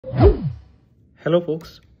Hello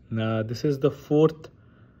folks, this is the fourth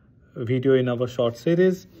video in our short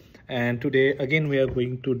series, and today again we are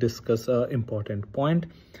going to discuss an important point,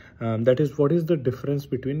 that is what is the difference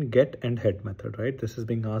between get and head method, right? This is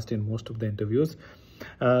being asked in most of the interviews.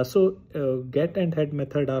 Get and head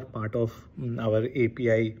method are part of our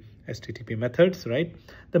API HTTP methods, right?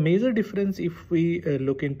 The major difference, if we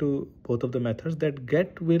look into both of the methods, that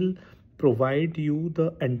get will provide you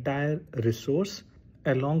the entire resource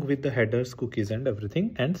along with the headers, cookies and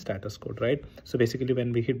everything, and status code, right? So basically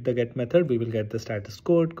when we hit the get method, we will get the status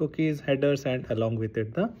code, cookies, headers, and along with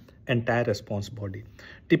it the entire response body.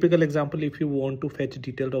 Typical example, if you want to fetch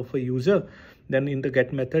details of a user, then in the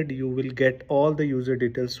get method you will get all the user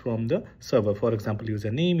details from the server. For example,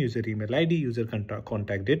 username, user email ID, user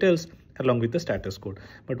contact details along with the status code.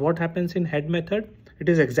 But what happens in head method, it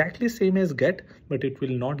is exactly same as get, but it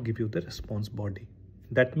will not give you the response body.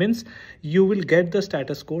 That means you will get the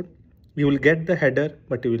status code, you will get the header,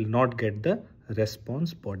 but you will not get the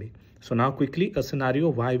response body. So now quickly a scenario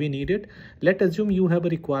why we need it. Let's assume you have a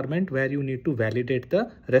requirement where you need to validate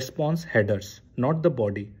the response headers, not the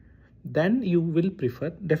body. Then you will prefer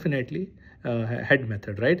definitely head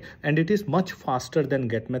method, right? And it is much faster than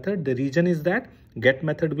get method. The reason is that get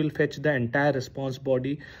method will fetch the entire response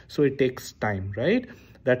body, so it takes time, right?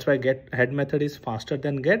 That's why head method is faster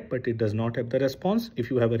than get, but it does not have the response.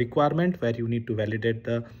 If you have a requirement where you need to validate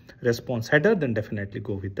the response header, then definitely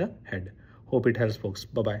go with the head. Hope it helps folks.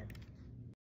 Bye bye.